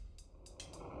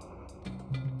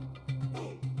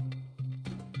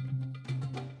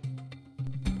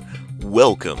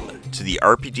Welcome to the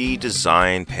RPG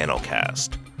Design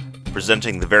Panelcast,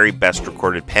 presenting the very best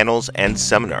recorded panels and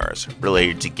seminars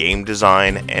related to game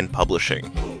design and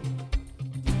publishing.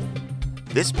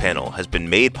 This panel has been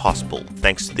made possible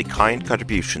thanks to the kind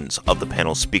contributions of the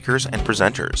panel speakers and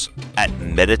presenters at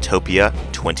Metatopia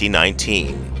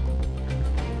 2019.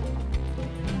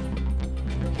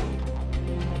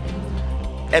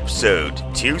 Episode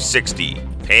 260,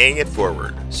 Paying It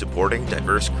Forward, Supporting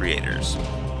Diverse Creators.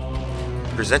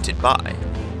 Presented by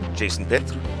Jason Pitt,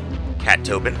 Kat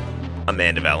Tobin,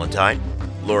 Amanda Valentine,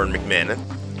 Lauren McMahon,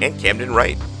 and Camden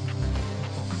Wright.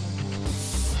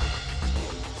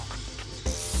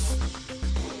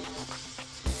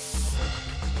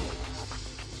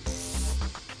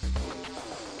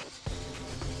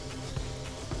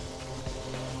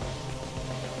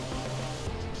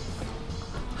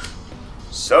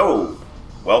 So,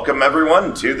 welcome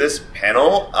everyone to this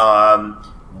panel.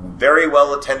 Very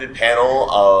well attended panel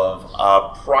of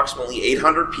approximately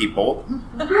 800 people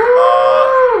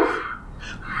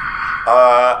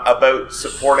about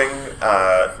supporting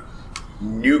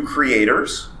new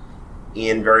creators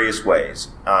in various ways.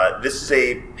 This is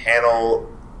a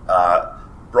panel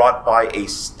brought by a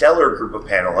stellar group of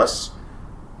panelists,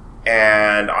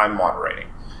 and I'm moderating.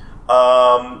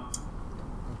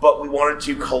 But we wanted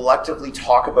to collectively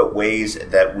talk about ways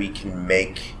that we can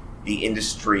make the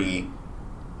industry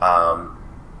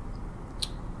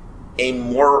a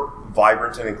more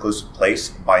vibrant and inclusive place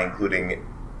by including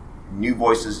new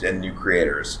voices and new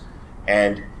creators,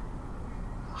 and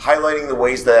highlighting the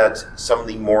ways that some of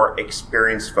the more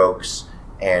experienced folks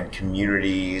and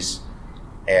communities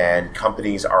and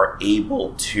companies are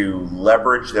able to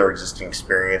leverage their existing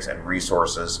experience and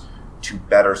resources to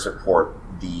better support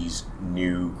these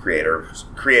new creators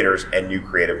and new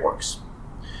creative works.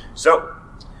 So,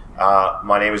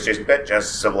 my name is Jason Pitt,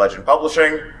 Genesis of Legend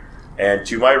Publishing, and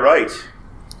to my right...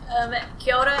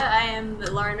 Kia ora, I am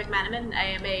Lauren McMahon. I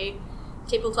am a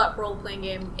tabletop role-playing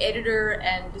game editor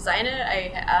and designer.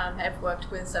 I have worked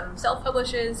with some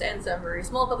self-publishers and some very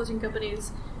small publishing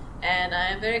companies, and I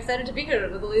am very excited to be here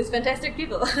with all these fantastic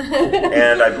people.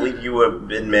 And I believe you have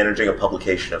been managing a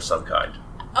publication of some kind.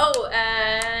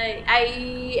 I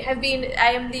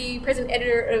am the present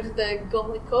editor of the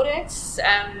Gauntlet Codex,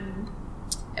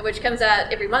 which comes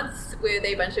out every month with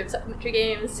a bunch of supplementary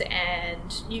games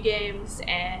and new games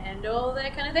and all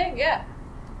that kind of thing, yeah.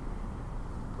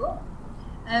 Cool.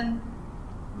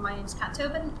 My name's Kat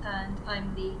Tobin, and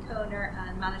I'm the co-owner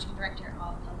and managing director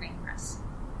of Pelgrane Press,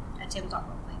 a tabletop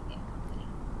role-playing game company.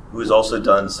 Who has also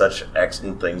done such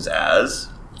excellent things as...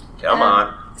 Come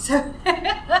on. So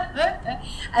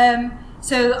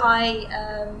I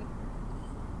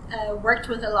worked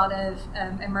with a lot of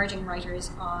emerging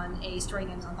writers on a story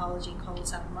games anthology called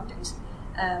Seven Wonders,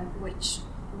 which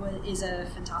is a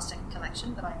fantastic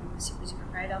collection that I'm super, super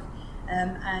proud of.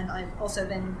 And I've also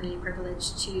been really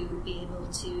privileged to be able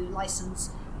to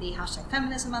license the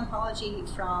 #Feminism anthology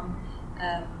from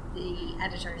the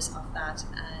editors of that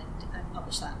and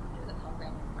publish that under the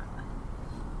Pelgrane umbrella.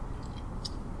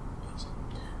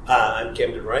 I'm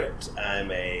Camden Wright. I'm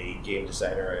a game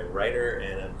designer and writer,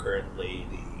 and I'm currently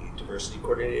the diversity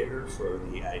coordinator for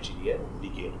the IGDN, the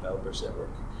Game Developers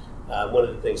Network. One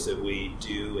of the things that we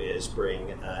do is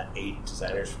bring 8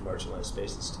 designers from marginalized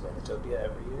spaces to Metatopia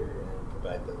every year and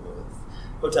provide them with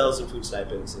hotels and food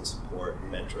stipends and support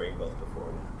and mentoring both before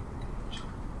and after the convention.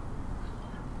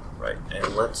 Right,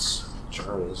 and let's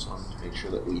turn this on to make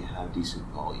sure that we have decent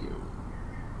volume.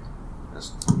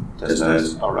 That's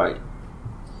all right.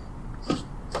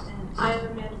 And I am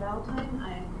Amanda Valentine.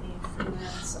 I am a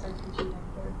freelance RPG editor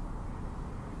for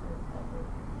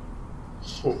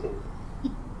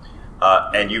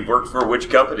and you've worked for which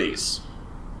companies?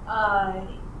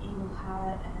 Evil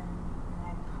Hat and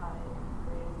Magpie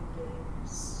and Brave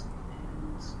Games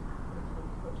and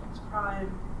Cortex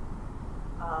Prime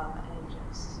and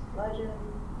Genesis Legend, and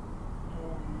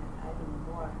I don't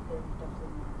know more. They're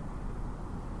definitely more.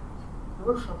 I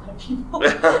work for a lot of people.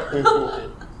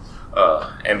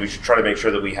 And we should try to make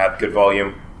sure that we have good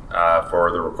volume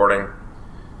for the recording,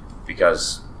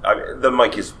 because the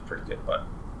mic is pretty good, but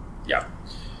yeah.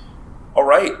 All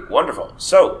right, wonderful.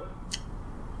 So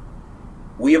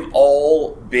we have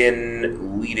all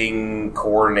been leading,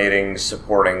 coordinating,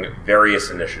 supporting various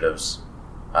initiatives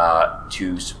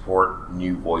to support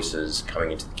new voices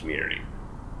coming into the community.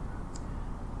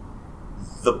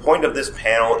 The point of this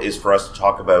panel is for us to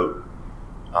talk about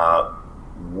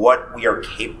what we are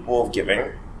capable of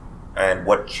giving and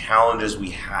what challenges we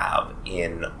have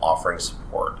in offering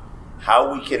support.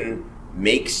 How we can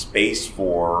make space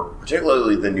for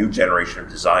particularly the new generation of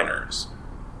designers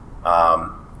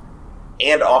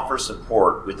and offer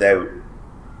support without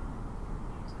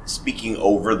speaking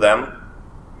over them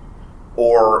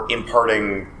or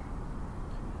imparting,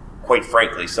 quite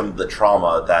frankly, some of the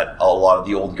trauma that a lot of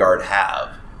the old guard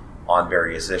have on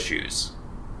various issues.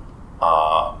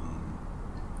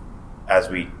 As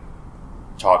we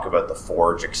talk about the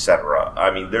Forge, etc.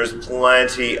 I mean, there's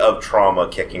plenty of trauma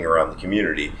kicking around the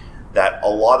community that a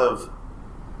lot of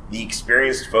the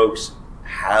experienced folks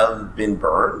have been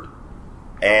burned,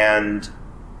 and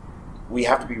we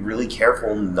have to be really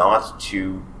careful not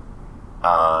to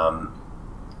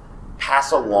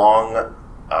pass along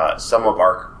some of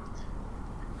our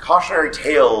cautionary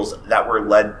tales that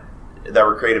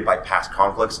were created by past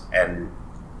conflicts and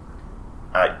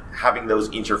having those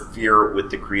interfere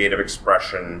with the creative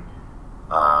expression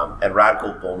and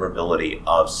radical vulnerability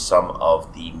of some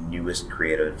of the newest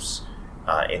creatives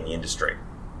in the industry.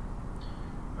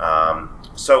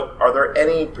 So, are there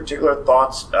any particular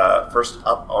thoughts first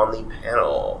up on the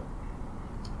panel?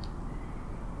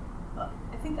 I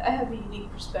think I have a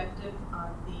unique perspective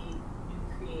on the new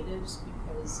creatives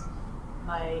because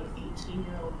my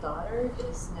 18-year-old daughter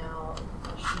is now a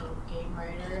professional game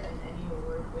writer and Emmy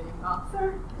award-winning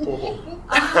author.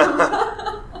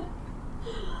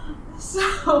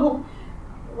 So,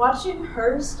 watching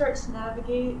her start to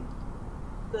navigate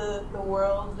the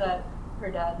world that her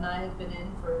dad and I have been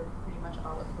in for pretty much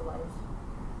all of her life,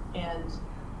 and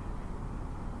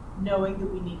knowing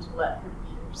that we need to let her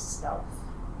be herself,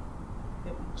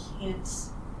 that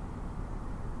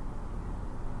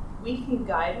we can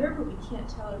guide her, but we can't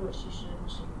tell her what she should and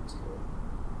shouldn't do.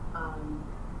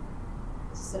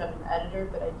 As I said, I'm an editor,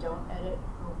 but I don't edit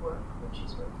her work when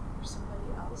she's working for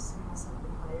somebody else unless I've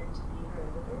been hired to be her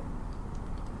editor.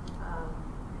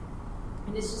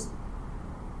 And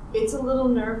it's a little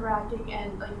nerve-wracking,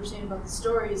 and like you were saying about the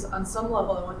stories, on some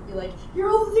level I want to be like, here are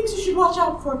all the things you should watch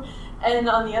out for. And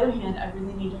on the other hand, I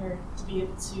really need her to be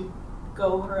able to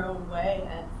go her own way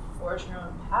and forge her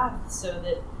own path so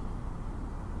that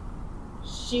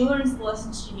she learns the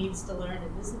lessons she needs to learn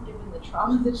and isn't given the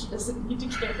trauma that she doesn't need to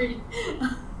carry.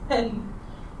 And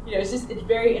it's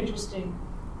very interesting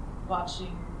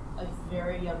watching a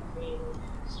very young creative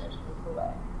start to move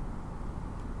away.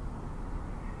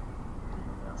 I don't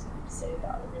know what else I have to say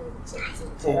about it. Really looks like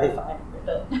it's terrifying.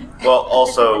 But Well,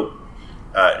 also,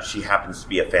 she happens to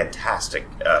be a fantastic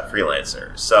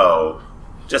freelancer. So,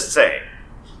 just saying.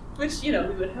 Which, we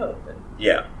would hope. But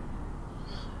Yeah.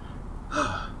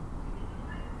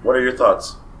 What are your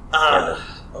thoughts?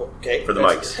 Okay. For the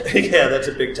mics. Yeah, that's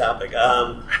a big topic.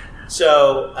 Just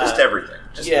everything.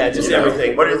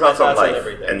 Everything. What are your thoughts on life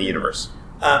everything? and the universe?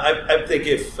 I think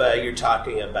if you're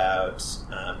talking about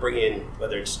bringing,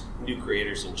 whether it's new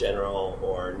creators in general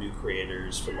or new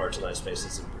creators from marginalized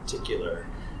spaces in particular,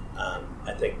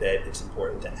 I think that it's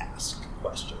important to ask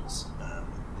questions.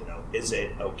 Is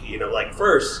it okay?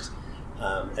 First,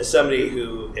 as somebody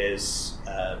who is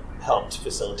helped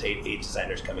facilitate 8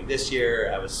 designers coming this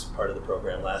year, I was part of the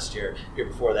program last year. Year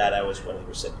before that, I was one of the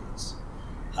recipients.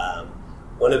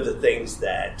 One of the things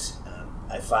that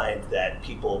I find that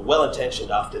people,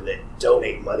 well-intentioned often, that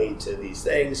donate money to these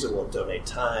things, or will donate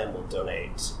time, will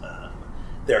donate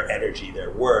their energy,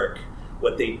 their work,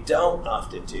 what they don't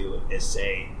often do is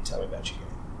say, tell me about your game,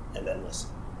 and then listen.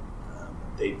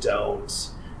 They don't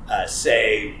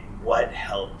say, what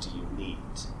help do you need?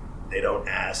 They don't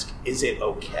ask, is it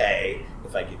okay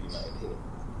if I give you my opinion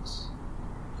about this?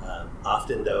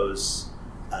 Often those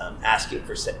asking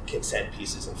for consent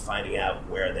pieces and finding out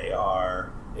where they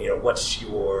are, what's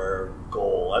your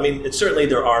goal? I mean, certainly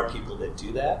there are people that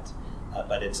do that,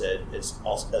 but it's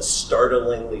also a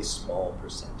startlingly small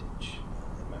percentage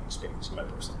in my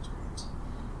personal experience.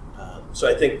 So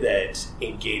I think that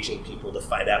engaging people to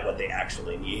find out what they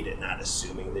actually need and not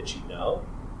assuming that you know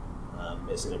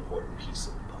is an important piece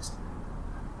of the puzzle.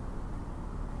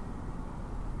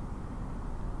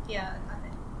 Yeah, I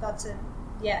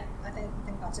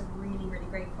think that's a really, really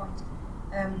great point.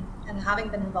 And having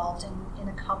been involved in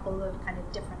a couple of kind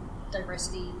of different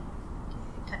diversity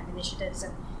kind of initiatives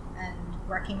and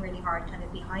working really hard kind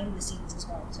of behind the scenes as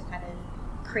well to kind of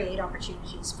create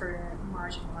opportunities for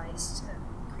marginalized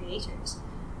creators.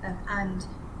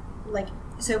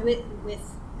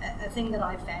 With a thing that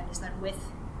I've found is that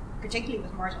particularly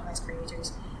with marginalized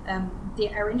creators,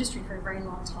 our industry for a very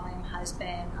long time has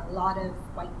been a lot of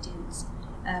white dudes.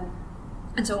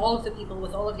 And so all of the people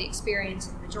with all of the experience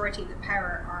and the majority of the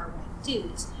power are white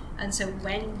dudes. And so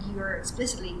when you're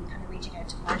explicitly kind of reaching out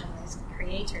to marginalized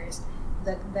creators,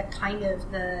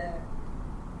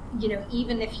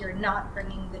 even if you're not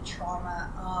bringing the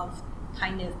trauma of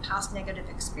kind of past negative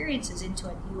experiences into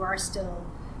it, you are still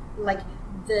like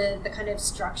the kind of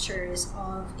structures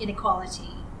of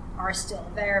inequality are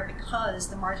still there because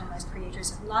the marginalized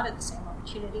creators have not had the same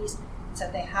opportunities, so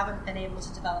they haven't been able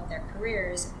to develop their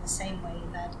careers in the same way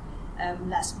that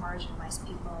less marginalized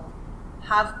people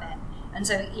have been. And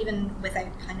so even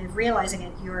without kind of realizing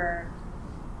it,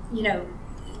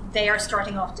 they are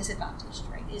starting off disadvantaged,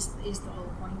 right? Is the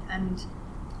whole point.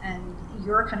 And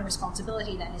your kind of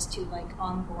responsibility then is to like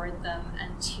onboard them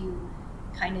and to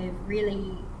kind of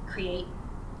really create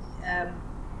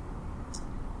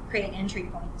entry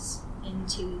points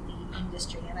into the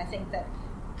industry. And I think that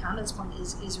Canada's point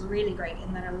is really great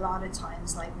in that a lot of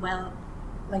times, I'm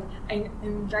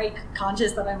very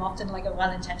conscious that I'm often like a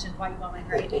well-intentioned white woman,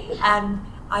 right? And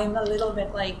I'm a little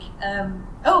bit like, I'm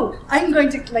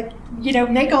going to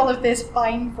make all of this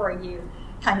fine for you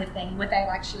kind of thing, without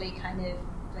actually kind of,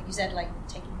 like you said, like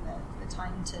taking the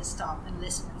time to stop and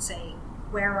listen and say,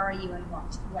 where are you and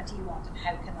what do you want and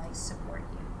how can I support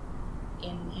you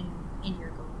in your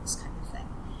goals kind of thing.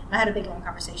 And I had a big long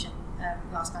conversation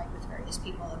last night with various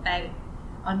people about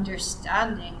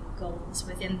understanding goals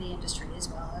within the industry as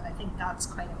well, and I think that's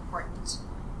quite important,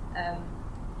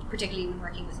 particularly when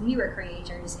working with newer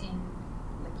creators, in,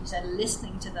 like you said,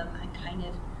 listening to them and kind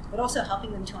of, but also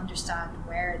helping them to understand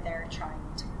where they're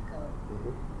trying to go,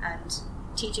 and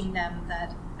teaching them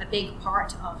that a big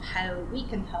part of how we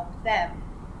can help them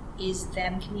is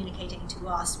them communicating to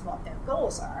us what their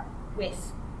goals are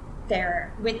with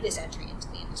this entry into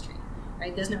the industry.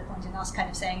 Right? There's no point in us kind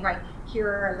of saying, right, here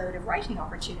are a load of writing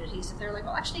opportunities. If they're like,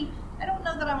 well, actually, I don't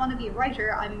know that I want to be a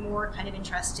writer. I'm more kind of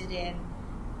interested in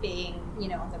being,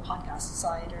 on the podcast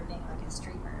side or being like a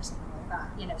streamer or something like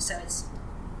that. So it's,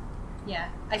 yeah.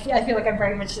 I feel like I'm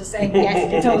very much just saying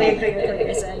yes. I totally agree with what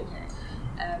you're saying here.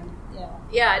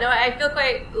 Yeah, no, I feel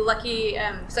quite lucky.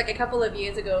 It's like a couple of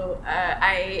years ago,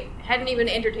 I hadn't even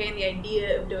entertained the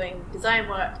idea of doing design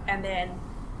work, and then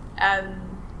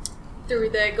through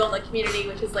the Gauntlet community,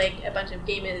 which is like a bunch of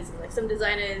gamers and like some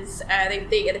designers,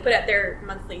 they put out their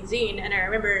monthly zine, and I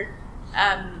remember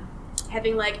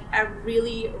having like a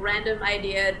really random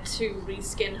idea to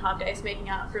reskin Hobgeist making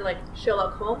out for like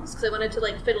Sherlock Holmes, because I wanted to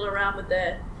like fiddle around with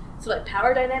the sort of like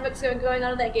power dynamics going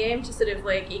on in that game to sort of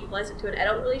like equalize it to an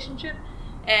adult relationship.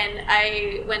 And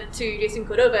I went to Jason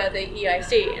Cordova, the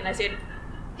EIC, and I said,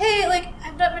 hey, like,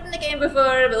 I've not written a game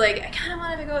before, but like I kind of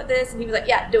want to go at this. And he was like,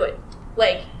 yeah, do it.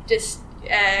 Like, just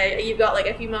you've got like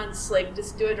a few months, like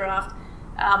just do a draft.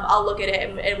 I'll look at it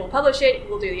and we'll publish it.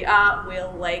 We'll do the art.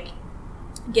 We'll like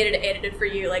get it edited for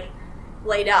you, like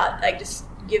laid out. Like just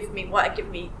give me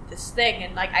this thing.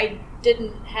 And like I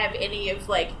didn't have any of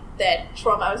like that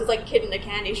trauma. I was just like a kid in a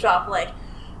candy shop, like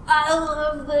I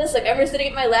love this. Like I remember sitting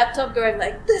at my laptop going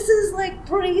like, this is like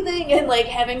breathing, and like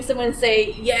having someone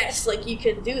say yes, like you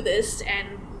can do this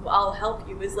and I'll help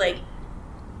you was like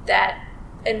that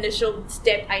initial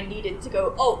step I needed to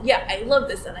go, oh yeah, I love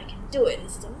this and I can do it,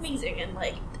 this is amazing, and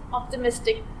like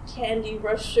optimistic candy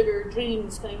rush sugar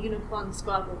dreams, kind of unicorn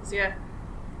squabbles.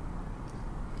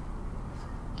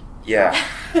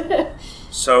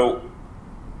 So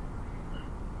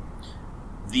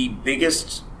the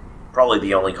biggest, probably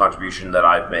the only contribution that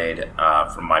I've made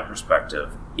from my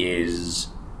perspective is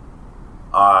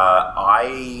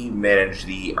I manage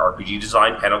the RPG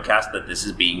Design Panelcast that this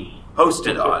is being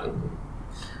hosted on.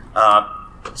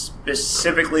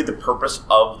 Specifically, the purpose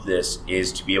of this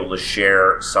is to be able to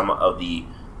share some of the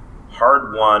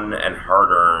hard-won and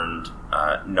hard-earned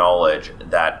knowledge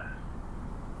that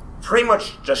pretty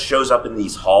much just shows up in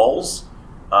these halls,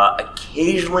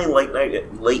 occasionally late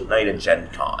night at Gen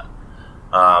Con.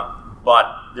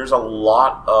 But there's a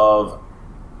lot of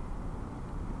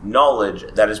knowledge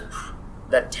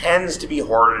that tends to be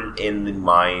hoarded in the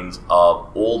minds of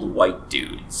old white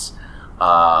dudes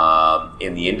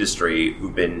in the industry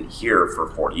who've been here for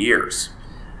 40 years,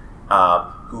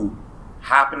 who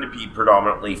happen to be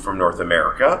predominantly from North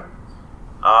America,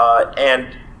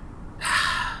 and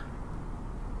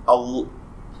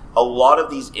a lot of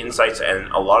these insights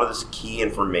and a lot of this key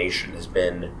information has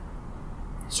been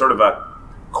sort of a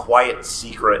quiet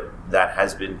secret that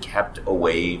has been kept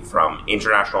away from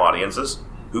international audiences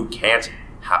who can't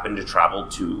happen to travel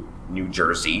to New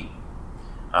Jersey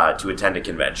to attend a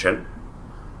convention.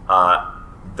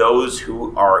 Those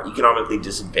who are economically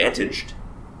disadvantaged,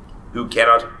 who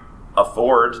cannot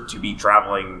afford to be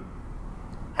traveling,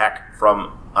 heck,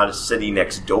 from a city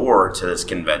next door to this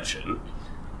convention,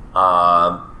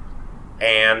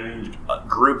 and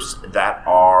groups that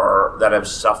have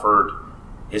suffered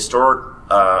historic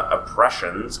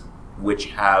oppressions which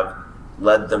have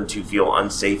led them to feel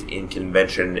unsafe in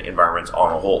convention environments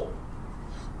on a whole.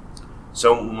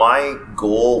 So my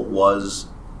goal was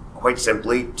quite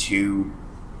simply to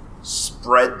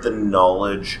spread the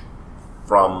knowledge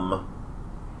from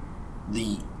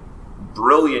the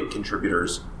brilliant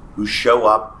contributors who show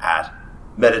up at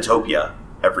Metatopia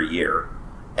every year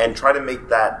and try to make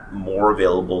that more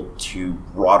available to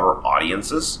broader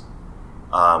audiences.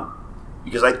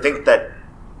 Because I think that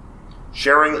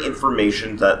sharing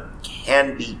information that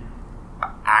can be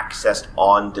accessed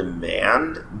on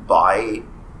demand by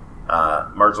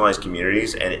marginalized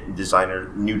communities and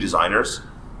new designers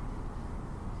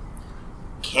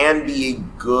can be a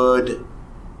good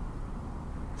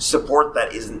support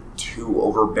that isn't too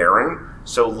overbearing,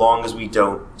 so long as we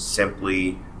don't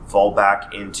simply fall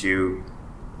back into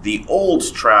the old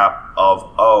trap of,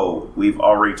 oh, we've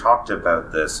already talked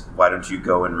about this, why don't you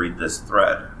go and read this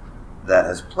thread, that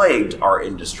has plagued our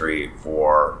industry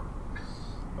for,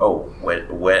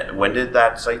 when did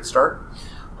that site start?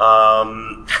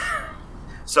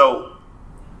 So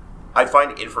I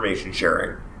find information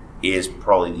sharing is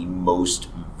probably the most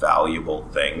valuable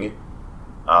thing,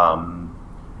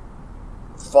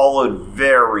 followed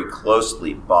very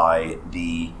closely by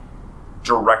the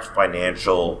direct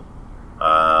financial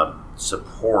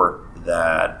support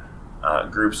that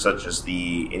groups such as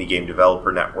the Indie Game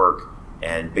Developer Network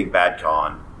and Big Bad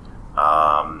Con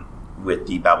with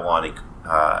the Babylon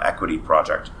Equity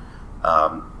Project,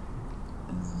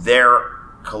 their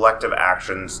collective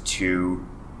actions to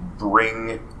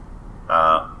bring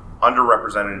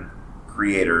underrepresented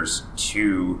creators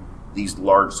to these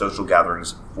large social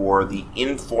gatherings for the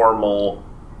informal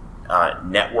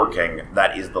networking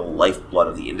that is the lifeblood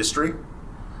of the industry.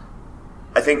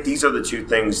 I think these are the two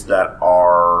things that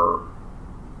are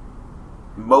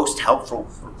most helpful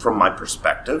from my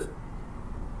perspective,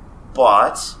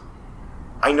 but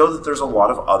I know that there's a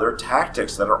lot of other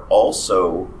tactics that are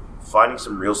also finding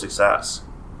some real success.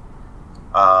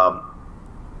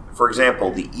 For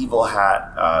example, the Evil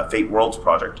Hat Fate Worlds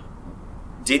project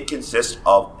did consist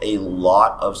of a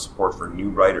lot of support for new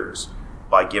writers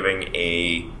by giving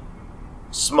a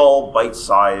small,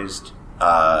 bite-sized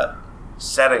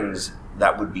settings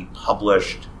that would be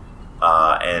published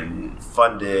and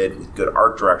funded with good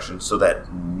art direction so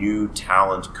that new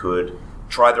talent could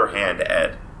try their hand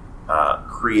at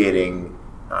creating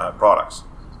products.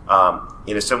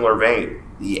 In a similar vein,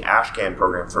 the Ashcan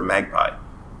program from Magpie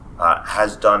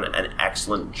has done an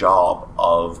excellent job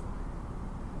of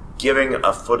giving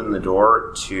a foot in the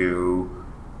door to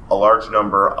a large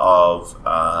number of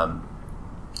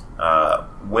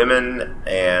women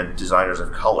and designers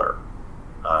of color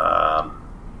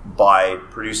by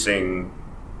producing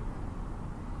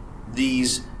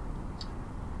these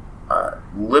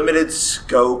limited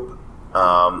scope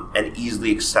and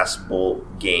easily accessible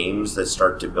games that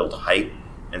start to build hype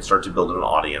and start to build an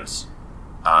audience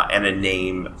and a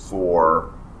name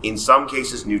for, in some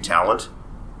cases, new talent,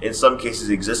 in some cases,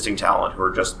 existing talent who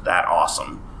are just that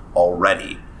awesome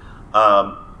already.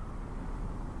 I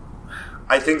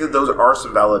think that those are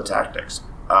some valid tactics.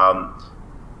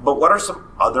 But what are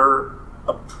some other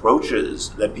approaches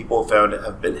that people have found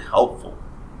have been helpful?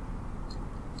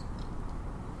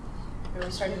 Are we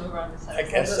starting over on this side? I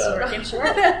guess so. Sure.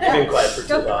 You've been quiet for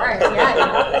too long. All right,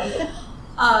 yeah.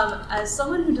 As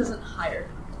someone who doesn't hire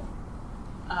people,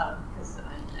 because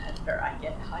I'm an editor, I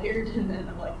get hired and then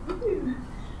I'm like, woo.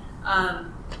 I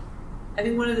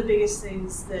think one of the biggest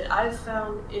things that I've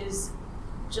found is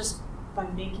just by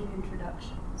making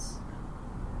introductions.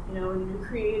 You know, a new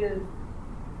creative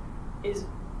is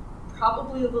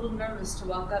probably a little nervous to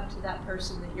walk up to that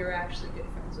person that you're actually good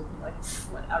friends with and like,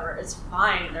 whatever, it's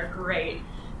fine, they're great.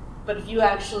 But if you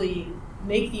actually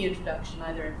make the introduction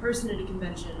either in person at a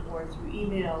convention or through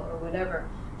email or whatever,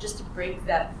 just to break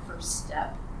that first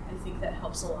step, I think that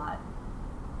helps a lot.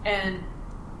 And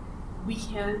we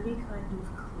can be kind of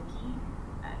cliquey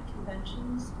at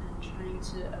conventions and trying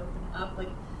to open up. Like,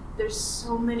 there's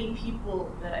so many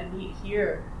people that I meet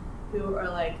here who are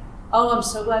like, oh, I'm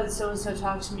so glad that so-and-so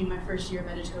talked to me my first year of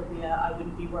Metatopia. I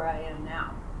wouldn't be where I am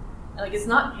now. And like, it's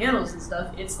not panels and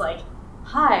stuff. It's like,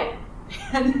 hi.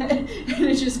 And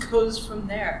it just goes from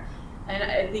there. And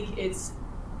I think it's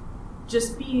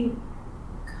just being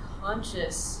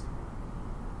conscious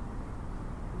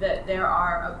that there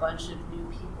are a bunch of new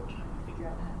people trying to figure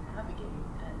out how to navigate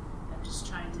and just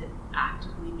trying to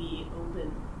actively be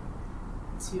open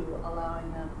to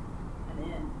allowing them an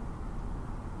in.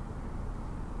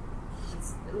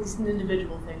 It's at least an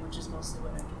individual thing, which is mostly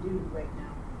what I can do right now.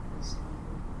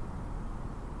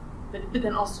 But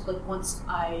then also, like, once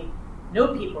I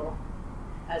know people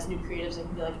as new creatives, I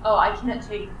can be like, oh, I can't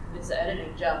take this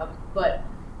editing job, but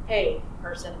hey,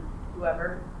 person,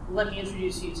 whoever, let me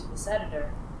introduce you to this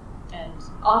editor. And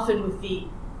often with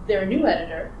they're a new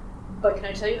editor, but can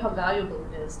I tell you how valuable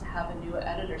it is to have a new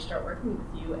editor start working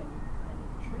with you and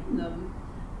train them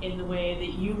in the way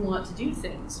that you want to do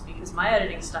things, because my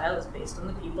editing style is based on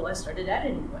the people I started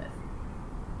editing with.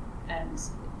 And,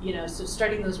 so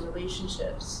starting those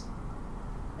relationships,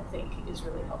 I think, is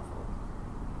really helpful.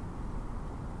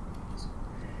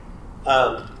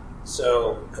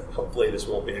 So hopefully this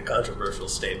won't be a controversial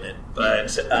statement,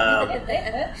 but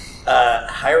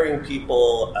hiring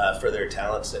people for their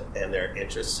talents and their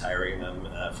interests, hiring them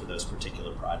for those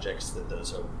particular projects that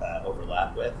those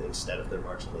overlap with instead of their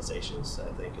marginalizations,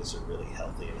 I think is a really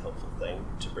healthy and helpful thing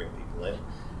to bring people in.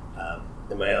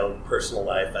 In my own personal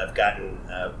life, I've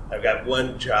got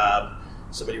one job.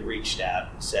 Somebody reached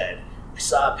out and said, "I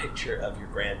saw a picture of your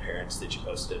grandparents that you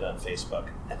posted on Facebook.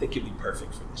 I think you'd be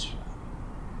perfect for this job."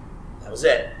 That was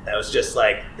it. That was just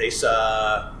like they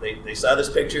saw this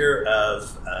picture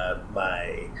of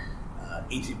my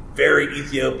very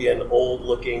Ethiopian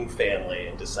old-looking family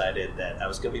and decided that I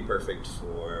was going to be perfect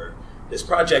for this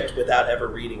project without ever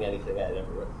reading anything I had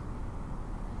ever written.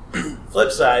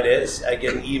 Flip side is I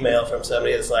get an email from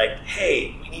somebody that's like,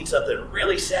 "Hey, we need something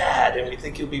really sad, and we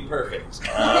think you'll be perfect."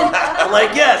 I'm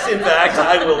like, "Yes, in fact,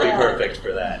 I will be perfect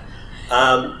for that."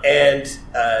 And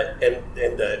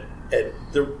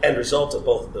the end result of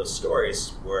both of those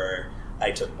stories were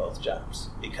I took both jobs,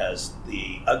 because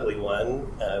the ugly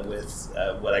one with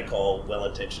what I call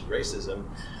well-intentioned racism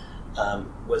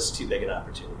was too big an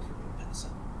opportunity for me to pass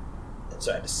up. And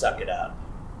so I had to suck it up,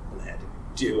 and I had to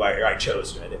I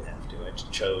chose to, I didn't have to, I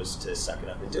chose to suck it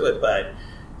up and do it. But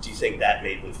do you think that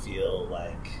made me feel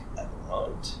like I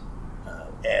belonged?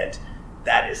 And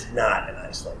that is not an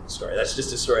isolated story. That's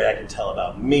just a story I can tell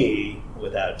about me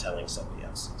without telling somebody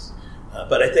else's.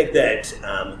 But I think that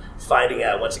finding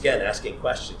out, once again, asking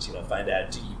questions, find out,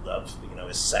 do you love,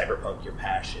 is cyberpunk your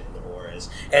passion, or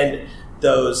and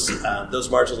those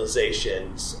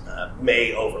marginalizations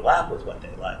may overlap with what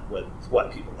they like, with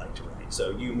what people like to write.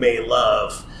 So you may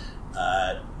love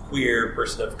queer,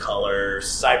 person of color,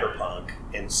 cyberpunk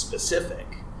in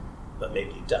specific, but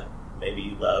maybe you don't. Maybe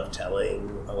you love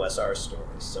telling OSR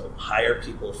stories. So hire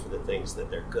people for the things that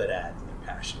they're good at and they're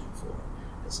passionate for,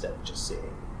 instead of just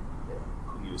seeing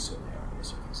who you assume they are on the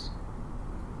surface.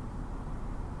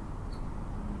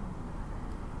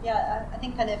 Yeah, I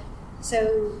think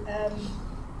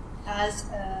as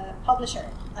a publisher,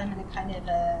 I'm in a kind of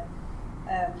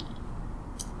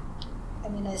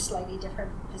I'm in a slightly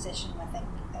different position, I think,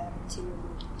 to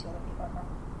other people, from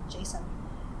Jason.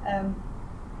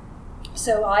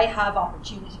 So I have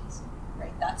opportunities,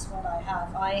 right? That's what I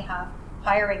have. I have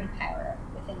hiring power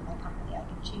within my company. I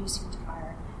can choose who to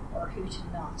hire or who to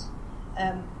not.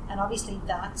 And obviously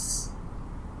that's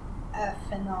a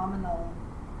phenomenal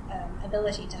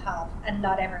ability to have, and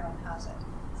not everyone has it.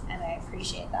 And I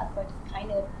appreciate that. But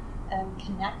kind of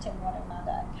connecting what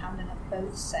Amanda and Camden have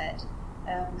both said,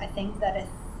 I think that a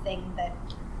thing that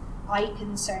I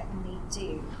can certainly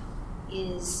do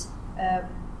is,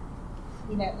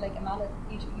 like Amanda,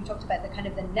 you talked about the kind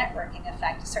of the networking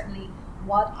effect. Certainly,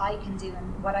 what I can do,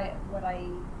 and what I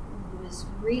was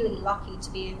really lucky to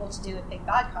be able to do at Big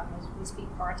Bad Con was be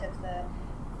part of the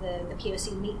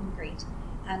POC meet and greet,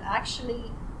 and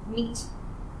actually meet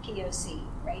POC,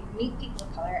 right? Meet people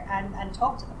of color and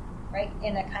talk to them, right?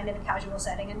 In a kind of a casual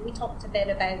setting. And we talked a bit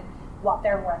about what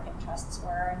their work interests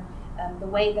were, and the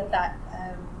way that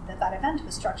event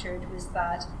was structured was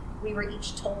that we were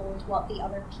each told what the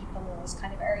other people's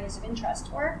kind of areas of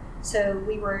interest were. So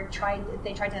they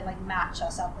tried to like match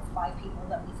us up with 5 people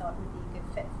that we thought would be a good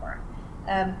fit for.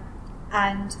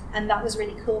 And that was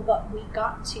really cool, but we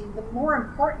got to the more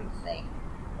important thing,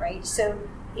 right? So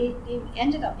it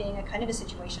ended up being a kind of a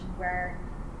situation where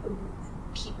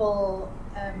people,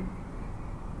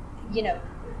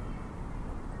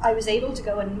 I was able to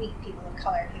go and meet people of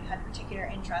color who had particular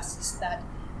interests that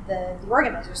the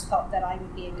organizers thought that I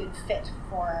would be a good fit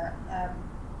for,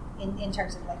 in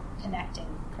terms of like connecting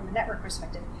from a network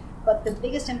perspective. But the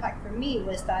biggest impact for me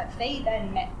was that they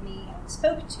then met me and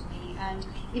spoke to me, and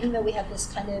even though we had this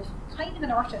kind of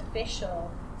an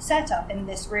artificial setup in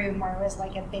this room where it was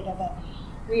like a bit of a,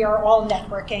 we are all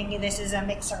networking, this is a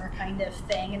mixer kind of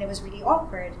thing, and it was really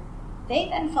awkward, they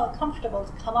then felt comfortable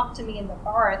to come up to me in the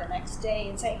bar the next day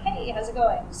and say, "Hey, how's it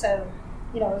going?" So,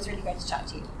 it was really great to chat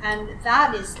to you. And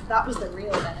that was the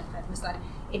real benefit, was that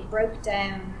it broke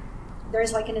down,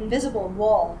 there's like an invisible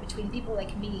wall between people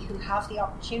like me who have the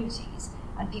opportunities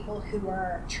and people who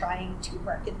are trying to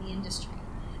work in the industry.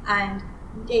 And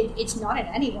it's not in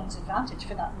anyone's advantage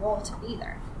for that wall to be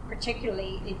there.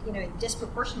 Particularly, it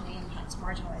disproportionately impacts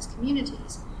marginalized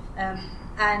communities.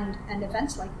 And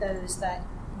events like those that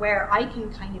where I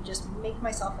can kind of just make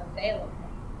myself available,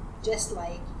 just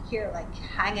like here, like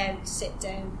hang out, sit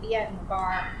down, be out in the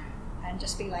bar, and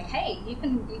just be like, hey, you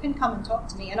can come and talk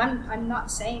to me. And I'm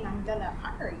not saying I'm gonna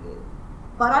hire you,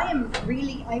 but I am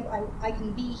really I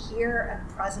can be here and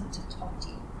present to talk to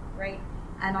you, right?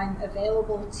 And I'm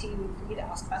available for you to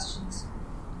ask questions.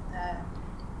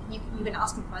 You can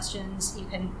ask me questions. You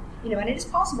can, and it is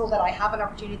possible that I have an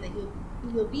opportunity that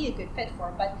you'll be a good fit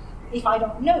for. But if I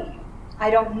don't know you, I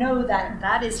don't know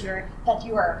that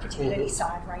you are a particularly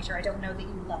sad writer. I don't know that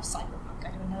you love cyberpunk.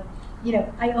 I don't know,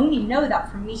 I only know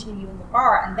that from meeting you in the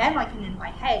bar, and then I can in my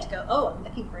head go, oh, I'm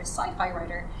looking for a sci-fi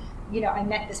writer. I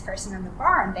met this person in the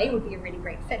bar, and they would be a really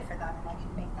great fit for that, and I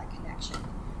can make that connection.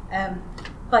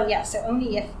 But yeah, so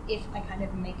only if I kind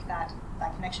of make that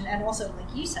connection, and also,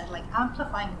 like you said, like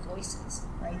amplifying voices,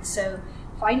 right? So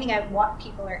finding out what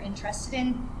people are interested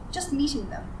in, just meeting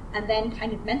them, and then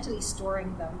kind of mentally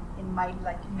storing them in my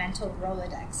like mental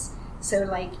Rolodex. So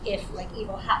like if like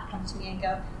Evil Hat comes to me and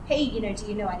go, hey, do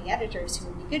you know any editors who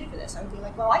would be good for this? I would be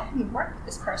like, well, I couldn't work with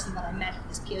this person that I met at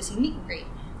this POC meet and greet,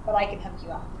 but I can hook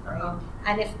you up, right? Uh-huh.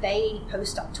 And if they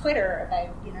post on Twitter about,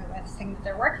 a thing that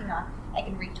they're working on, I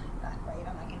can retweet that, right?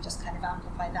 And I can just kind of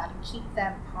amplify that and keep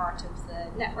them part of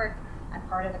the network and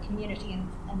part of the community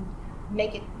and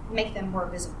make them more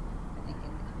visible, I think,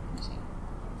 in the community.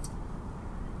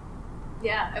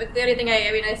 Yeah, the only thing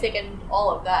I take in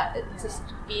all of that, it's just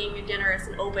being generous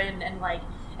and open and like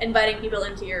inviting people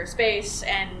into your space.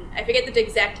 And I forget the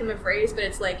exact term of phrase, but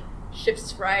it's like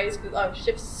ships rise,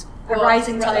 ships. A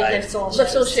rising tide lifts all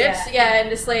ships. Yeah, and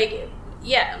just like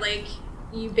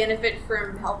you benefit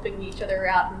from helping each other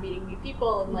out and meeting new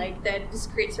people, and like that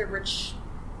just creates a rich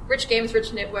games,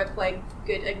 rich network, like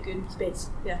a good space.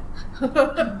 Yeah.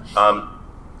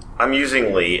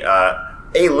 Amusingly, a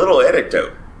little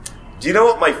anecdote. Do you know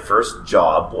what my first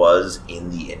job was in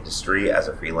the industry as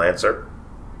a freelancer?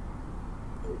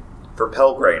 For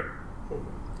Pelgrane.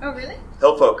 Oh, really?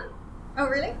 Hillfolk. Oh,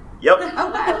 really? Yep.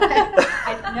 Oh, wow. Okay.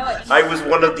 I didn't know it. I was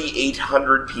one of the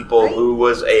 800 people who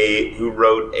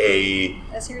wrote a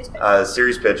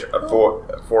series pitch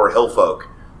for Hillfolk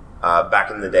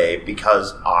back in the day,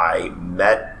 because I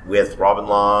met with Robin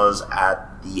Laws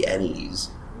at the Ennies,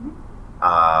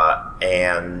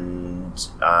 and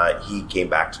he came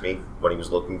back to me when he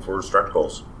was looking for stretch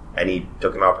goals, and he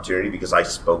took an opportunity because I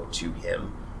spoke to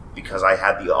him, because I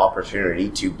had the opportunity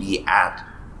to be at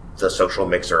the social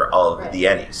mixer of the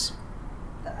Ennies.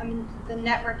 I mean, the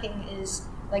networking is,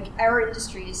 like, our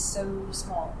industry is so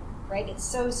small, right? It's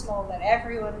so small that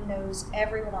everyone knows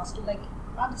everyone else. Like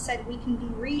Amanda said, we can be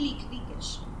really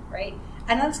cliquish, right?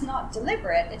 And that's not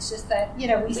deliberate. It's just that, my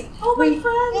friends.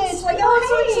 Yeah, it's like,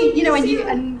 hey,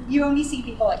 and you only see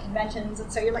people at conventions,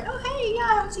 and so you're like, oh, hey, yeah,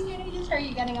 I haven't seen you in ages. How are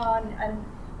you getting on?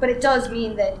 But it does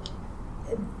mean that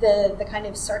the kind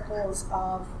of circles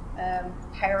of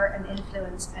power and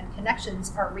influence and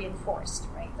connections are reinforced,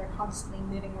 right? They're constantly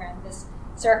moving around this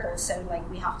circle, so like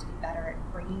we have to be better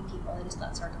at bringing people into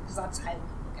that circle, because that's how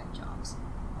people get jobs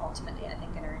ultimately, I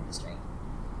think, in our industry.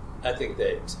 I think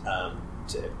that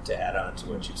to add on to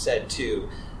what you've said too,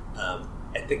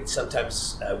 I think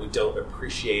sometimes we don't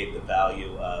appreciate the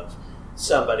value of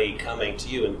somebody coming to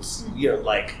you and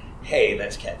like, hey,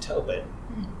 that's Kat Tobin.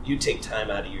 You take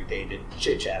time out of your day to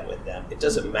chit-chat with them. It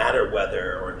doesn't matter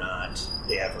whether or not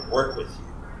they ever work with you.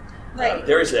 Right.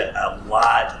 There is a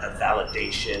lot of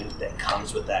validation that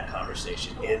comes with that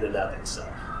conversation in and of itself.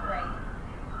 Right.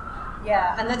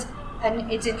 Yeah,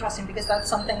 and it's interesting because that's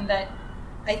something that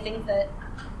I think that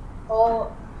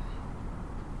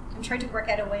I'm trying to work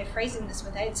out a way of phrasing this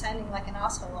without sounding like an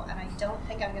asshole, and I don't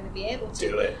think I'm going to be able to.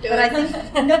 Do it. But I think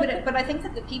but I think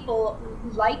that the people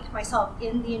like myself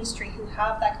in the industry who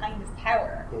have that kind of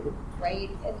power, right,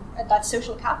 and that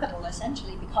social capital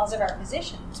essentially, because of our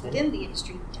positions within the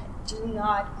industry, do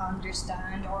not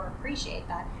understand or appreciate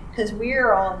that, because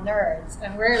we're all nerds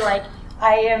and we're like,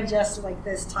 I am just like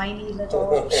this tiny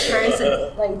little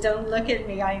person. Like, don't look at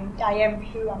me. I am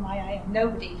who am I? I am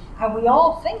nobody. And we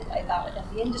all think like that within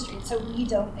the industry. And so we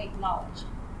don't acknowledge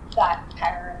that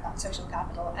power and that social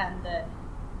capital and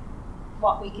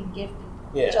what we can give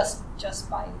people just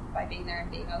by being there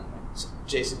and being open. So,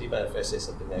 Jason, do you mind if I say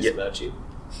something nice about you?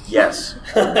 Yes.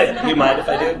 You mind if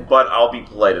I do? But I'll be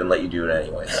polite and let you do it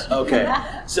anyways. Okay.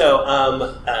 So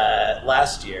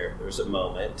last year there was a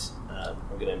moment. I'm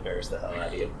going to embarrass the hell out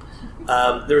of you.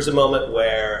 There was a moment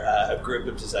where a group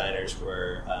of designers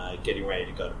were getting ready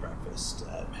to go to breakfast,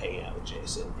 hanging out with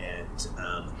Jason, and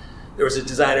there was a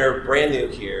designer brand new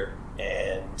here,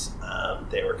 and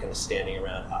they were kind of standing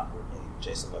around awkwardly.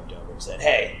 Jason looked over and said,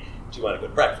 "Hey, do you want to go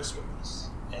to breakfast with us?"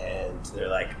 And they're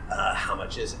like, how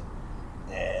much is it?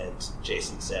 And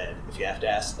Jason said, if you have to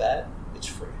ask that, it's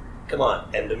free. Come on.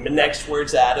 And the next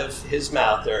words out of his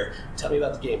mouth are, tell me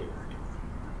about the game you're working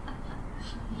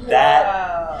on.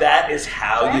 That is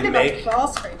how you make...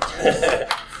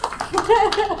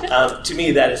 to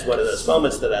me, that is one of those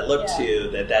moments that I look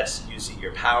to, that's using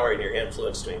your power and your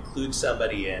influence to include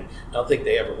somebody in. I don't think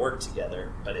they ever work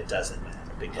together, but it doesn't matter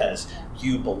because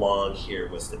you belong here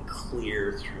was the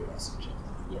clear through message of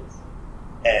that. Yes.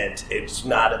 And it's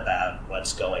not about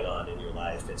what's going on in your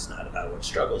life. It's not about what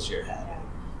struggles you're having.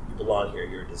 You belong here.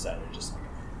 You're a designer just like I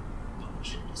am. A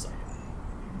publisher just like I am.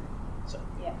 So,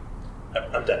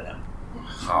 I'm done now.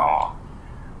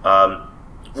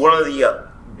 One of the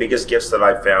biggest gifts that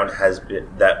I've found has been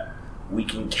that we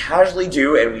can casually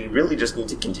do, and we really just need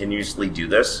to continuously do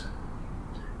this.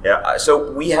 Yeah.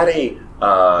 So we had a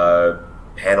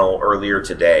panel earlier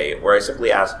today where I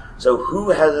simply asked, so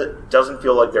who doesn't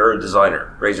feel like they're a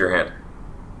designer? Raise your hand.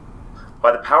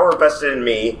 By the power vested in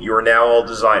me, you are now all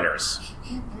designers.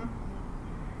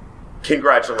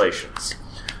 Congratulations.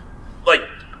 Like,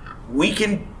 we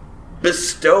can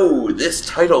bestow this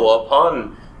title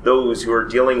upon those who are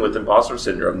dealing with imposter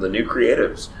syndrome, the new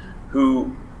creatives,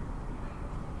 who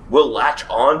will latch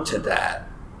on to that.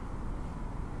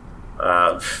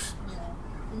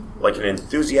 Like an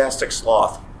enthusiastic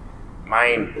sloth.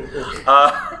 Mine.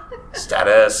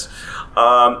 Status.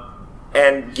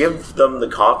 And give them the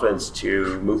confidence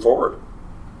to move forward.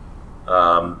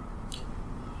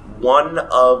 One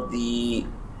of the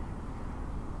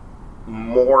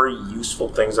more useful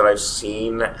things that I've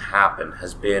seen happen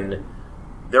has been,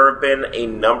 there have been a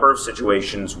number of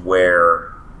situations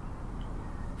where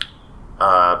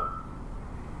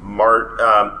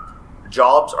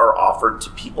jobs are offered to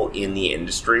people in the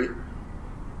industry,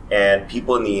 and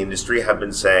people in the industry have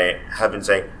been saying,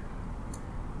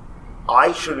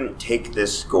 I shouldn't take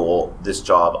this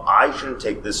job. I shouldn't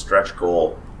take this stretch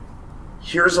goal.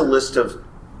 Here's a list of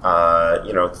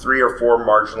 3 or 4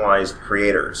 marginalized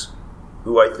creators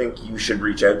who I think you should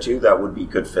reach out to that would be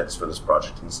good fits for this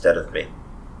project instead of me.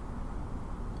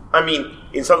 I mean,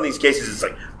 in some of these cases, it's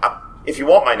like, if you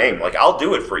want my name, like, I'll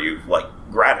do it for you, like,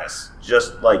 gratis.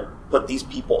 Just, like, put these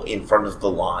people in front of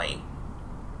the line.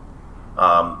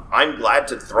 I'm glad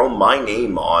to throw my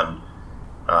name on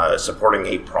supporting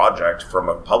a project from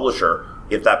a publisher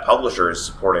if that publisher is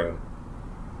supporting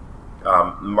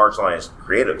marginalized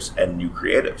creatives and new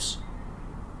creatives.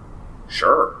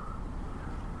 Sure.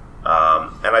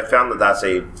 And I found that that's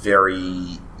a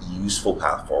very useful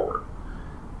path forward.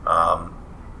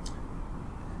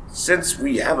 Since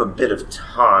we have a bit of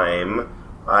time,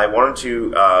 I wanted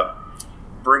to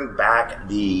bring back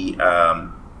the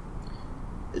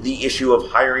issue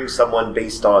of hiring someone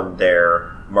based on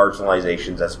their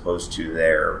marginalizations as opposed to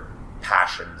their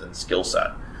passions and skill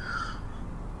set.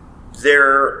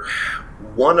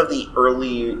 One of the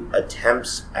early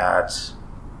attempts at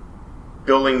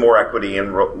building more equity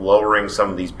and lowering some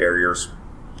of these barriers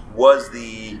was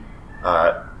the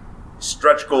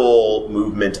stretch goal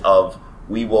movement of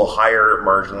we will hire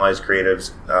marginalized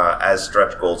creatives as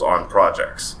stretch goals on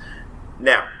projects.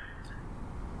 Now,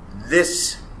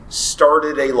 this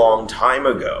started a long time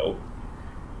ago,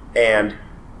 and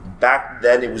back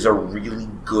then it was a really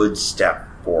good step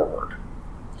forward.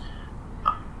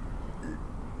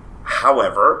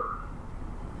 However,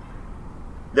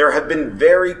 there have been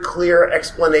very clear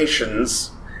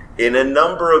explanations in a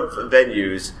number of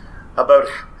venues about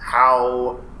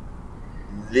how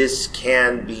this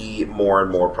can be more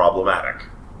and more problematic.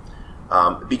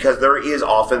 Because there is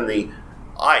often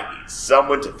I need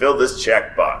someone to fill this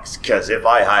checkbox, because if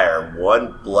I hire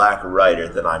one black writer,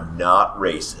 then I'm not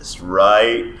racist,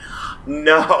 right?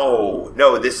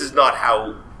 No, this is not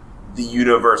how the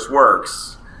universe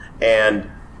works. And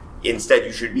instead,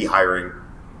 you should be hiring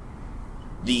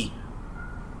the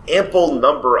ample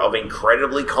number of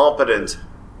incredibly competent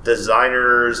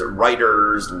designers,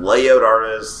 writers, layout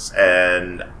artists,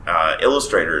 and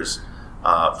illustrators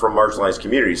from marginalized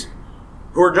communities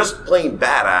who are just plain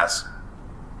badass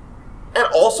and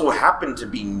also happen to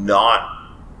be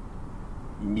not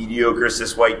mediocre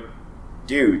cis-white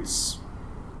dudes.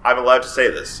 I'm allowed to say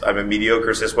this. I'm a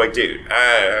mediocre cis-white dude.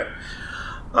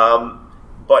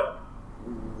 But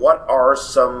what are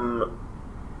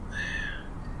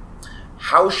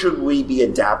how should we be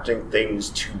adapting things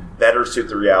to better suit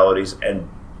the realities and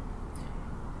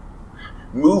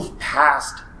move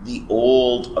past the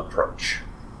old approach?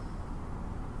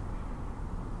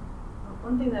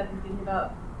 One thing that I've been thinking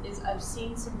about is I've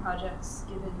seen some projects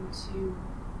given to,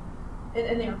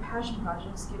 and they are passion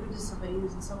projects given to somebody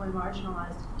who's in some way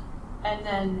marginalized, and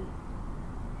then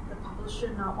the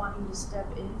publisher not wanting to step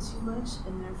in too much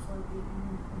and therefore leaving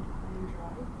them kind of high and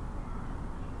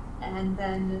dry. And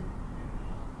then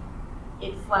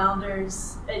it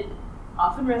flounders. It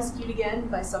often rescued again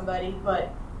by somebody,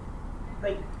 but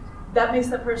like that makes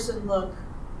that person look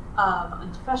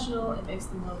unprofessional. It makes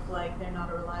them look like they're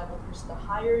not a reliable person to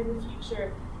hire in the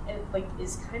future. And it like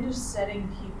is kind of setting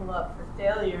people up for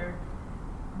failure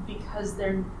because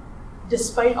they're,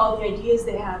 despite all the ideas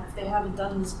they have, if they haven't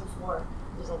done this before,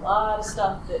 there's a lot of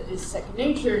stuff that is second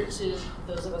nature to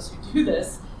those of us who do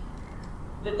this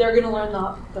that they're going to learn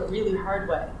the really hard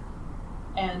way,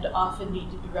 and often need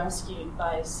to be rescued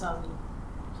by some,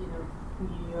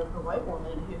 mediocre white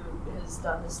woman who has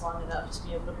done this long enough to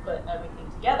be able to put everything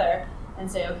together and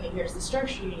say, okay, here's the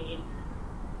structure you need.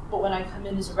 But when I come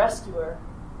in as a rescuer,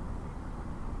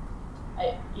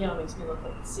 it makes me look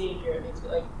like the savior. It makes me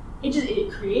like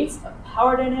it creates a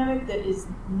power dynamic that is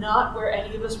not where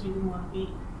any of us really want to be.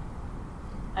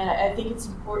 And I think it's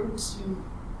important to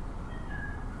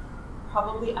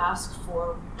probably ask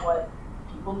for what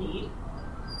people need,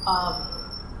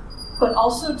 but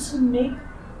also to make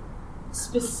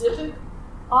specific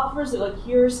offers that, like,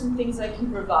 here are some things I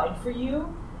can provide for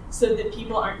you, so that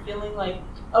people aren't feeling like,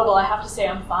 oh, well, I have to say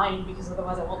I'm fine because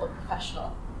otherwise I won't look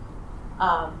professional.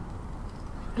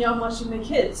 I'm watching my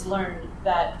kids learn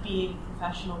that being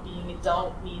professional, being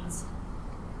adult means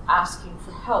asking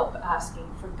for help, asking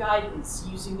for guidance,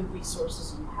 using the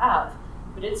resources you have.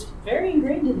 But it's very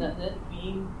ingrained in them that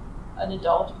being an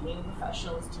adult, being a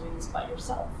professional, is doing this by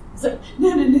yourself. It's like,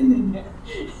 no,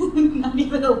 not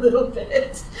even a little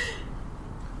bit.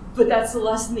 But that's the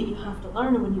lesson that you have to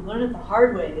learn, and when you learn it the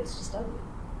hard way, it's just ugly.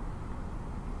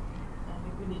 I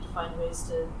think we need to find ways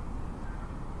to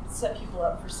set people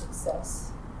up for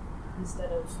success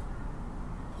instead of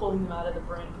pulling them out of the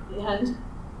brink at the end.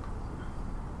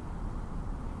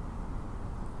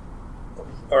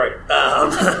 All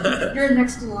right. You're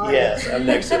next in line. Yes, I'm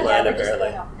next in line, We're just apparently.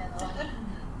 going up and down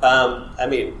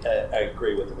the line. I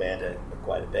agree with Amanda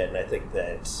quite a bit, and I think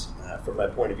that from my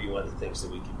point of view, one of the things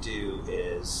that we can do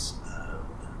is,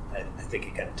 I think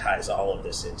it kind of ties all of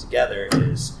this in together,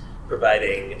 is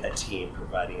providing a team,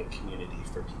 providing a community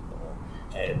for people,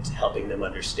 and helping them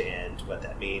understand what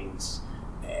that means.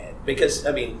 And because,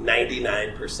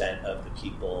 99% of the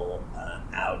people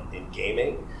out in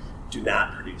gaming do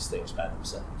not produce things by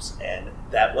themselves. And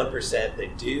that 1%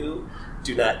 that do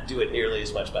not do it nearly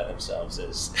as much by themselves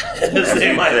as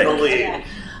they might believe.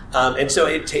 And so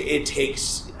it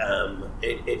takes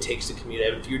a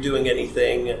community. If you're doing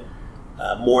anything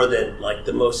more than like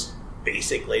the most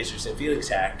basic lasers and feelings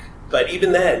hack, but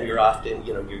even then you're often,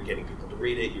 you're getting people to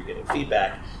read it, you're getting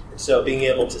feedback. And so being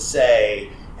able to say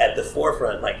at the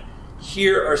forefront, like,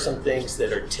 here are some things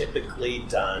that are typically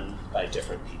done by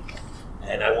different people.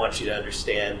 And I want you to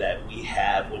understand that we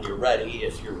have, when you're ready,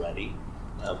 if you're ready,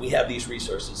 we have these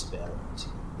resources available to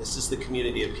you. This is the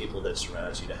community of people that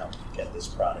surrounds you to help get this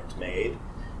product made.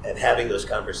 And having those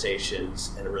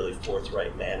conversations in a really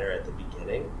forthright manner at the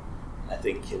beginning, I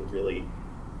think can really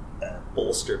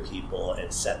bolster people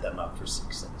and set them up for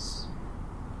success.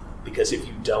 Because if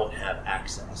you don't have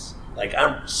access, like,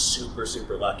 I'm super,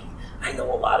 super lucky. I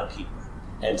know a lot of people.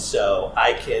 And so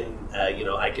I can,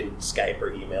 I can Skype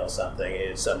or email something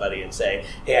to somebody and say,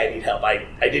 hey, I need help. I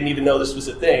didn't even know this was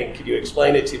a thing. Could you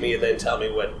explain it to me and then tell me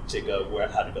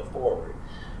how to go forward?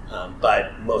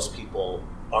 But most people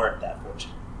aren't that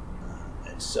fortunate.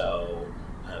 And so,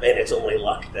 and it's only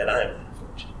luck that I'm that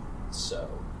fortunate. So,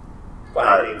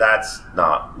 that's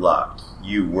not luck.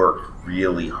 You work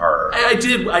really hard. I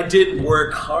did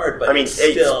work hard, but it's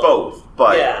both.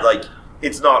 But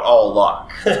it's not all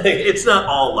luck. It's not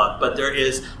all luck, but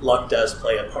luck does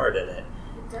play a part in it.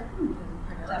 It definitely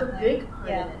plays a big part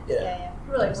in it. Yeah.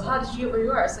 People were like, well, how did you get where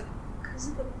you are? It's like, because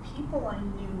of the people I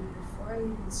knew before I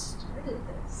even started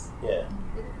this. Yeah.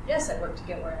 Yes, I worked to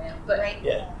get where I am, but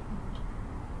Yeah.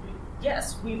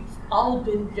 yes, we've all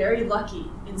been very lucky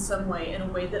in some way, in a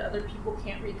way that other people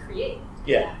can't recreate.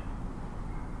 Yeah.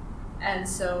 And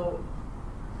so,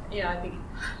 I think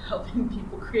helping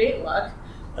people create luck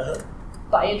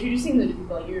by introducing them to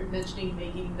people, like you're mentioning,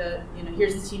 making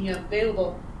here's the team you have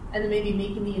available, and then maybe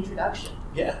making the introduction.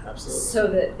 Yeah, absolutely. So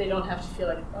that they don't have to feel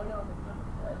like, oh no,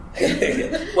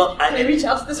 well, can I reach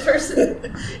out to this person?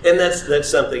 And that's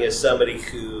something, as somebody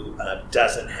who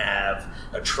doesn't have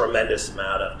a tremendous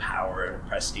amount of power and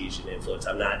prestige and influence.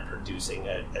 I'm not producing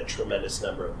a tremendous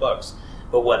number of books,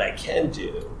 but what I can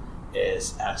do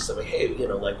is ask somebody, hey,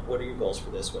 what are your goals for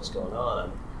this? What's going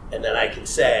on? And then I can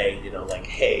say,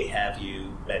 hey, have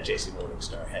you met JC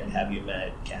Morningstar? Have you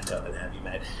met Kat Tobin? Have you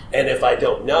met? And if I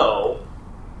don't know,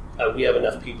 we have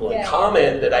enough people in Yeah.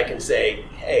 common that I can say,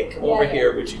 hey, come over Yeah.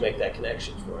 here, would you make that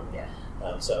connection for me?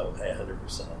 Yeah. So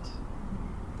 100%.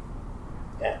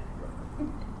 Yeah.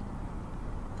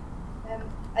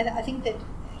 I think that,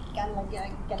 again, like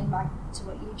getting back to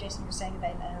what you, Jason, were saying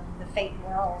about the Fate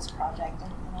Worlds project,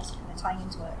 and also kind of tying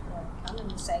into what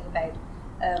Cameron was saying about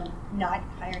not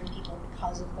hiring people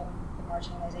because of the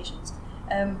marginalizations.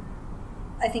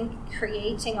 I think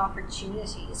creating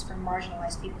opportunities for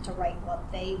marginalized people to write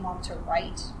what they want to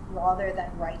write rather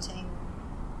than writing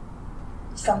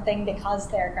something because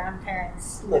their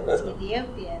grandparents lived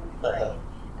Ethiopian, right?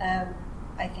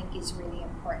 I think is really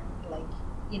important. Like,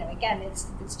 again,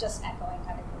 it's just echoing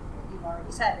kind of what you've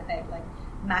already said about like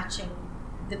matching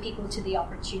the people to the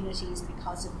opportunities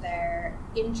because of their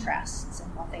interests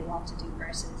and what they want to do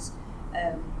versus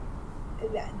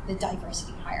the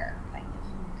diversity hire kind of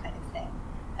thing.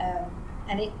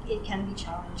 And it can be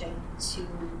challenging to,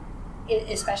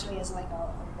 especially as like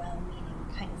a well-meaning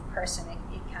kind of person, it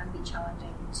can be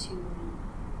challenging to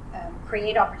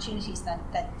create opportunities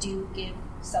that do give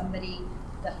somebody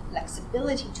the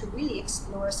flexibility to really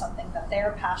explore something that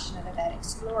they're passionate about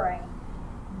exploring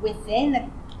within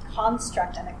a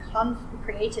construct and a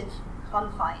creative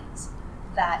confines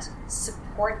that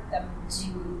support them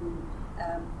to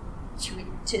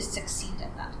succeed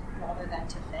at that rather than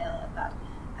to fail at that,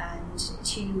 and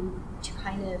to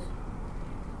kind of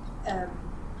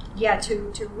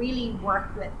to really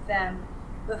work with them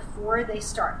before they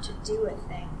start to do a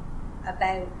thing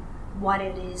about what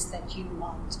it is that you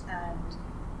want and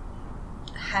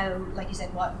how, like you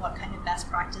said, what kind of best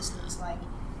practice looks like.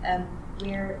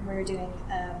 We're doing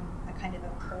a kind of a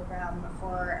program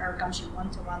for our Gumshoe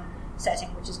one-to-one setting,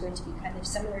 which is going to be kind of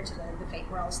similar to the Fate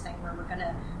Worlds thing, where we're going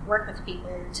to work with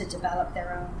people to develop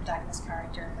their own protagonist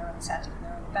character and their own setting and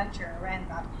their own adventure around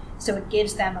that. So it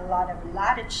gives them a lot of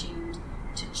latitude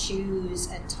to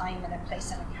choose a time and a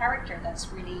place and a character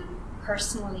that's really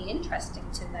personally interesting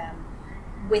to them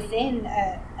within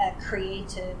a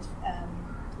creative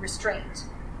restraint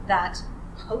that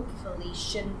hopefully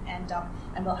shouldn't end up,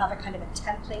 and we'll have a kind of a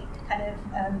template kind of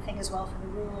thing as well for the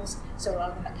rules, so a lot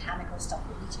of the mechanical stuff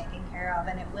will be taken care of,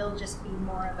 and it will just be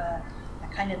more of a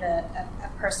kind of a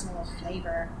personal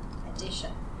flavor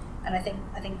addition. And I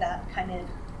think that kind of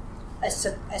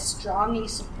a strongly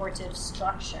supportive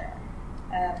structure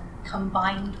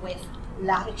combined with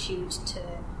latitude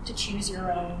to choose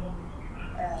your own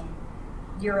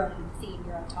theme,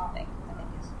 your own topic, I think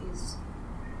is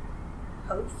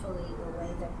hopefully the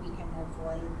way that we can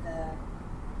avoid the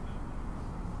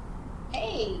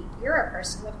hey, you're a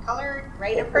person of color,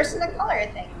 write a person of color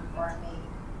thing for me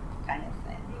kind of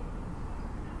thing.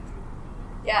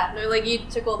 Yeah, no, like you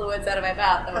took all the words out of my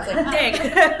mouth. I was like, dang.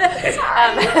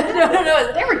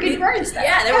 No, they were good words though.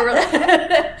 Yeah, they were really.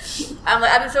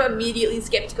 I'm so immediately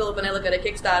skeptical when I look at a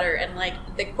Kickstarter and like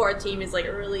the core team is like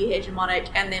really hegemonic,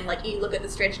 and then like you look at the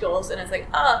stretch goals and it's like,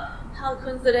 oh, how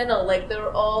coincidental! Like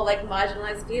they're all like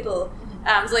marginalized people.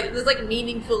 So like there's like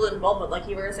meaningful involvement, like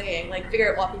you were saying, like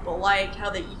figure out what people like, how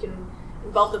that you can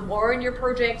involve them more in your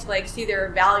project, like see their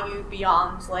value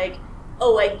beyond like,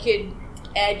 oh, I could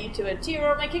add you to a tier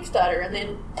on my Kickstarter and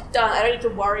then done. I don't need to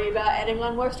worry about adding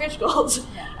on more stretch goals.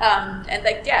 And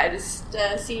like just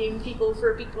seeing people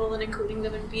for people and including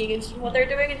them and being interested in what they're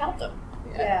doing and help them.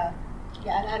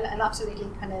 And absolutely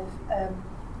kind of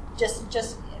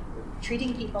just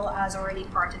treating people as already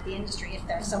part of the industry if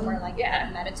they're somewhere like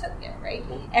Metatopia, right?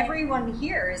 Everyone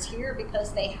here is here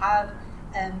because they have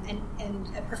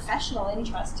a professional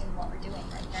interest in what we're doing,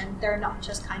 right? And they're not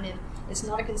just kind of, it's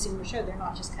not a consumer show, they're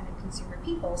not just kind of consumer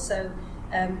people. So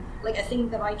like a thing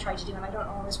that I try to do, and I don't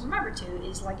always remember to,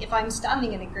 is like if I'm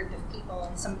standing in a group of people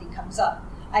and somebody comes up,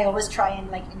 I always try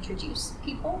and like introduce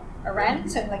people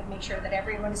around, so like make sure that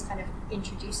everyone is kind of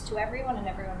introduced to everyone and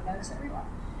everyone knows everyone.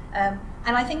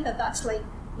 And I think that's like,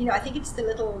 I think it's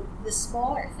the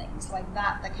smaller things like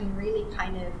that can really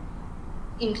kind of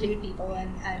include people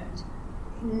and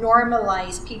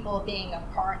normalize people being a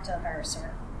part of our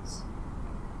circles.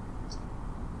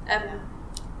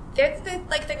 There's the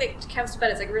like thing that comes to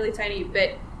it's like really tiny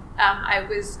bit. I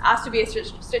was asked to be a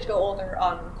stretch goal author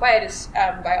on Quietus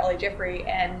by Ollie Jeffrey,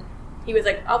 and he was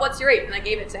like, "Oh, what's your rate?" And I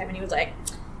gave it to him, and he was like,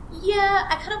 "Yeah,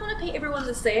 I kind of want to pay everyone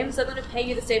the same, so I'm going to pay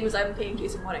you the same as I'm paying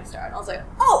Jason Morningstar." And I was like,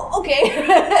 "Oh, okay."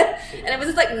 And it was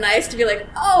just like nice to be like,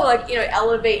 "Oh, like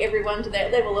elevate everyone to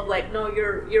that level of like, no,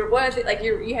 you're worth it. Like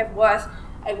you have worth.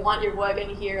 I want your work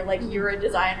in here. Like you're a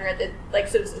designer at the like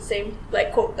sort of the same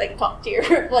like quote like top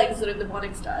tier like sort of the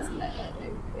Morningstars and that kind of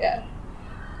thing." Yeah.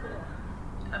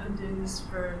 I've been doing this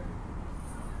for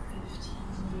 15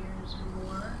 years or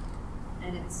more,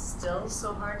 and it's still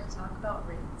so hard to talk about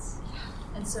rates.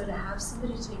 And so to have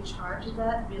somebody take charge of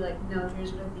that and be like, no,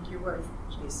 here's what I think you're worth,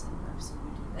 Jason, I've seen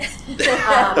you do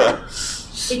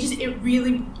this. It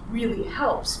really, really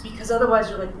helps, because otherwise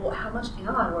you're like, well, how much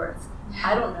am I worth?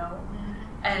 I don't know.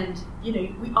 And,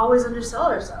 we always undersell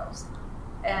ourselves.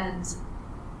 And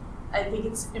I think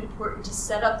it's important to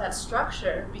set up that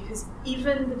structure, because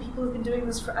even the people who've been doing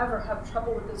this forever have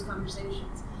trouble with those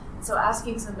conversations. And so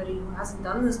asking somebody who hasn't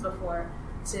done this before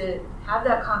to have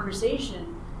that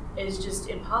conversation is just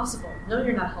impossible. No,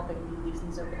 you're not helping me leave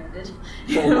things open-ended.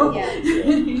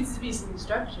 There needs to be some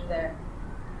structure there.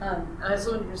 I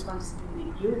also wanted to respond to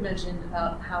something that you had mentioned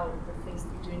about how the things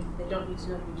that you're doing, they don't need to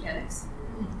know the mechanics.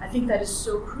 I think that is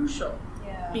so crucial.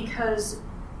 Because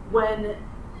when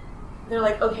they're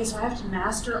like, okay, so I have to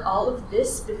master all of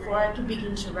this before I can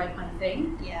begin to write my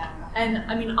thing. And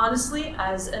I mean, honestly,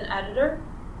 as an editor,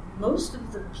 most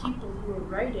of the people who are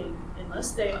writing,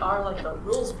 unless they are like the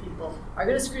rules people, are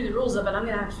going to screw the rules up, and I'm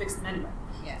going to have to fix them anyway.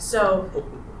 So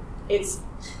it's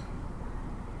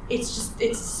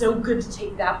so good to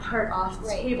take that part off the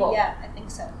table. Yeah, I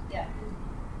think so. Yeah.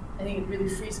 I think it really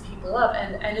frees people up,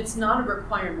 and it's not a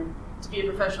requirement to be a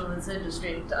professional in this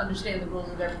industry to understand the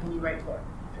rules of everything you write for.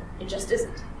 It just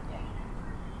isn't.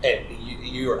 And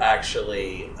you're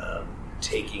actually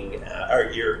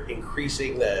you're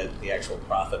increasing the actual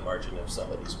profit margin of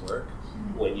somebody's work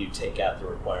when you take out the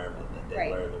requirement that they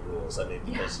learn the rules. I mean,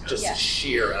 because just the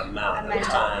sheer amount of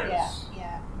time.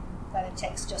 That it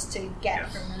takes just to get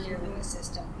familiar with the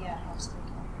system. Yeah,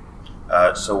 absolutely.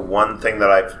 So one thing that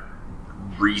I've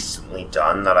recently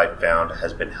done that I found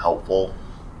has been helpful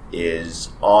is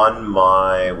on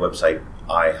my website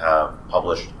I have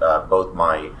published both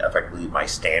effectively my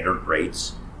standard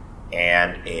rates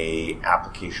and a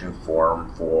application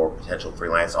form for potential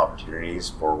freelance opportunities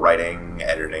for writing,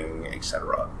 editing,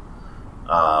 etc.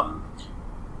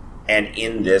 And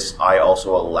in this, I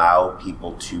also allow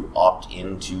people to opt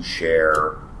in to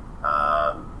share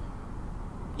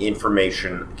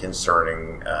information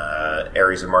concerning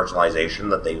areas of marginalization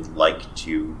that they'd like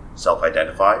to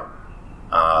self-identify.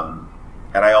 And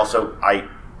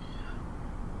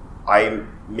I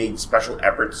made special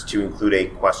efforts to include a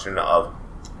question of,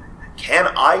 can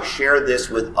I share this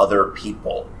with other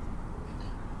people?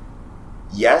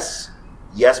 Yes,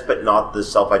 but not the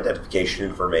self-identification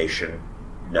information.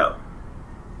 No.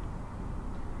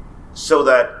 So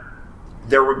that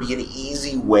there would be an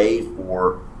easy way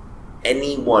for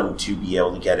anyone to be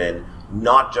able to get in,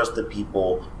 not just the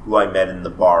people who I met in the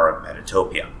bar of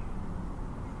Metatopia.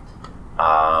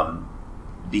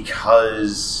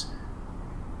 Because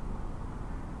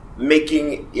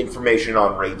making information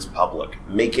on rates public,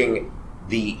 making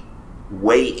the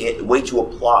way to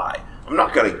apply. I'm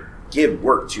not going to give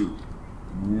work to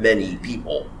many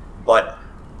people, but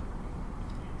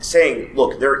saying,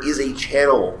 look, there is a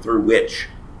channel through which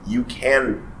you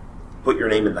can put your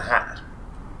name in the hat.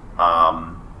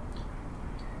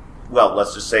 Well,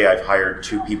 let's just say I've hired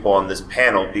 2 people on this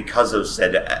panel because of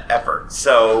said effort.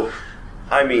 So,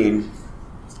 I mean,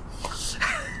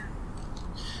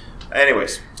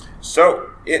 anyways, so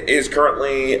it is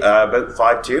currently about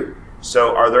 5:02.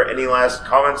 So are there any last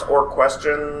comments or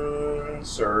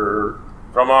questions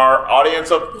from our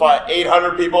audience of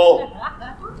 800 people?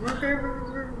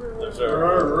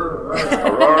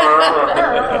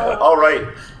 All right.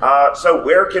 So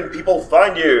where can people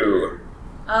find you?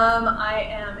 I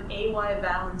am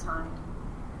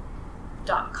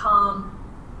ayvalentine.com,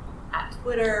 at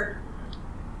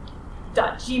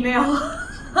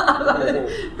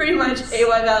Twitter.gmail. Pretty much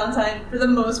ayvalentine for the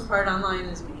most part online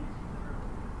is me.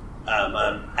 I'm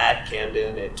at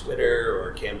Camden at Twitter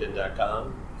or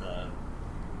Camden.com.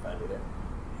 Find me there.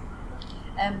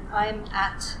 I'm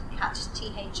at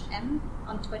CatTHM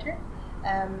on Twitter,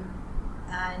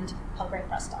 and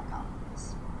PulberryPress.com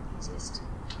is easiest.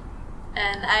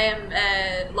 And I am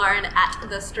Lauren at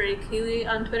TheStoryKiwi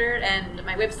on Twitter, and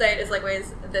my website is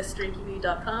likewise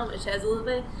TheStoryKiwi.com, which has a little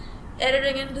bit of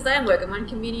editing and design work in one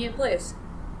convenient place.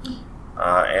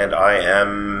 And I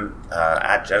am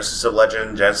at Genesis of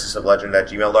Legend,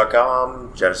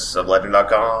 genesisoflegend@gmail.com,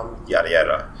 genesisoflegend.com, yada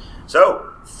yada. So,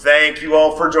 thank you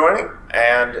all for joining,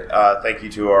 and thank you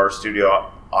to our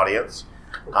studio audience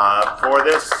for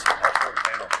this